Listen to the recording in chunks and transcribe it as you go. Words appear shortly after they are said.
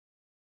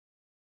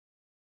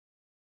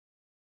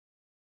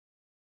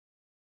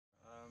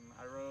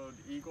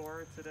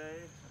score today.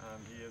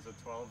 He is a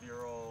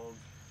 12-year-old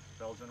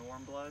Belgian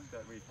warm blood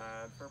that we've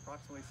had for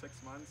approximately 6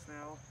 months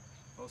now,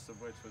 most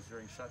of which was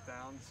during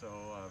shutdown, so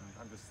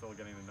I'm just still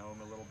getting to know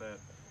him a little bit.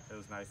 It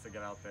was nice to get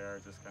out there,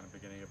 just kind of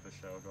beginning of the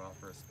show, go out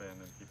for a spin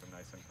and keep him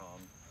nice and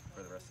calm for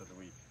the rest of the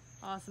week.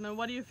 Awesome. And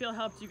what do you feel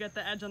helped you get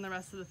the edge on the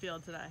rest of the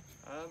field today?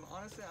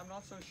 Honestly, I'm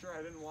not so sure.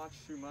 I didn't watch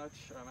too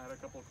much. I had a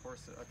couple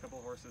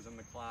horses in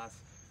the class.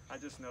 I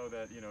just know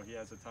that, you know, he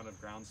has a ton of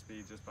ground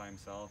speed just by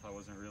himself. I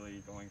wasn't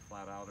really going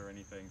flat out or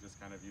anything, just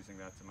kind of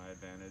using that to my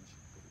advantage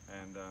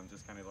and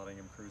just kind of letting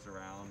him cruise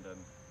around. And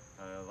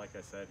like I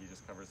said, he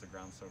just covers the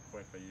ground so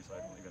quick that usually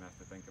I don't even have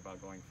to think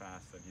about going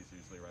fast, and he's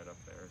usually right up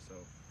there. So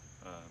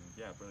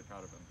yeah, really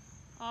proud of him.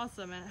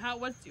 Awesome. And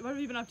what have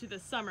you been up to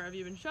this summer? Have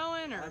you been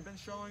showing? Or? I've been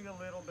showing a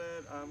little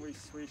bit.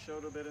 We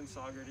showed a bit in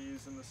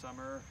Saugerties in the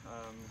summer,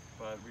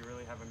 but we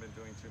really haven't been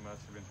doing too much.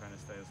 We've been trying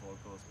to stay as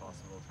local as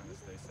possible, trying to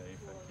stay safe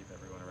and